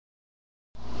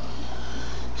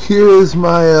Here is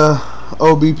my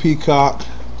OB peacock.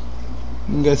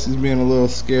 I guess he's being a little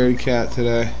scaredy cat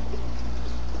today.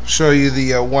 Show you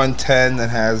the 110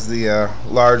 that has the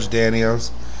large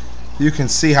Danios. You can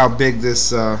see how big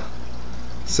this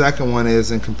second one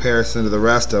is in comparison to the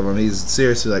rest of them. He's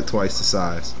seriously like twice the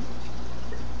size.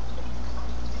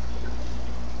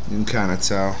 You can kind of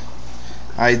tell.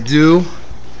 I do,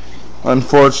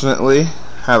 unfortunately,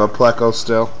 have a Pleco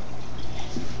still.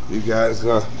 You guys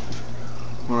want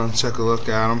to check a look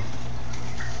at him?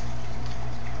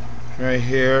 Right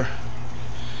here.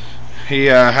 He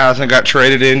hasn't got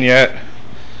traded in yet.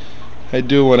 I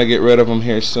do want to get rid of him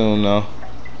here soon though.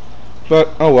 But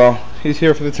oh well, he's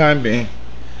here for the time being.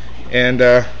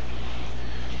 And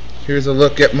here's a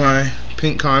look at my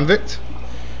pink convict,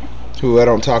 who I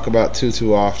don't talk about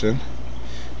too often,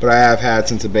 but I have had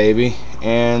since a baby.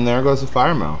 And there goes the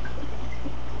firemouth.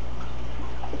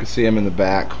 You can see him in the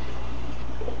back.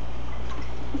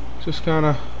 Just kind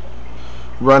of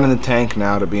running the tank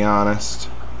now, to be honest.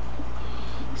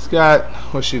 He's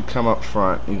got, wish he'd come up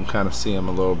front. You can kind of see him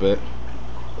a little bit.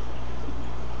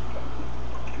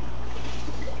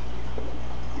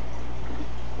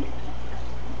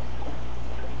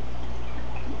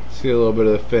 See a little bit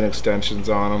of the fin extensions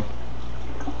on him.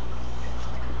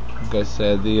 Like I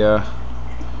said, the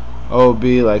OB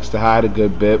likes to hide a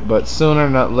good bit, but sooner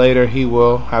or later he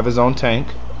will have his own tank,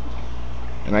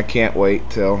 and I can't wait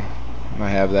till I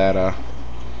have that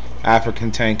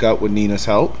African tank up with Nina's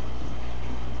help.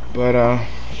 But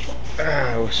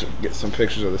I wish I could get some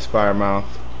pictures of this firemouth.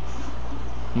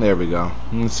 There we go.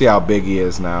 You can see how big he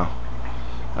is now.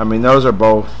 I mean, those are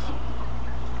both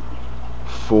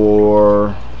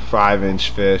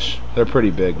 4-5-inch fish. They're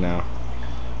pretty big now.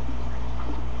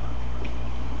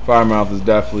 Firemouth is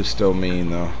definitely still mean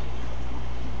though.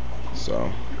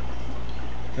 So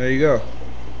there you go.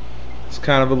 It's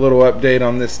kind of a little update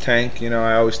on this tank. You know,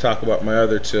 I always talk about my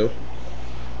other two,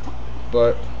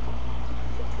 but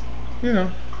you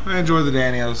know, I enjoy the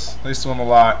Danios. They swim a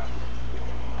lot.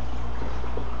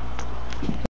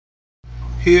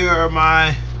 Here are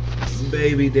my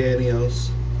baby Danios.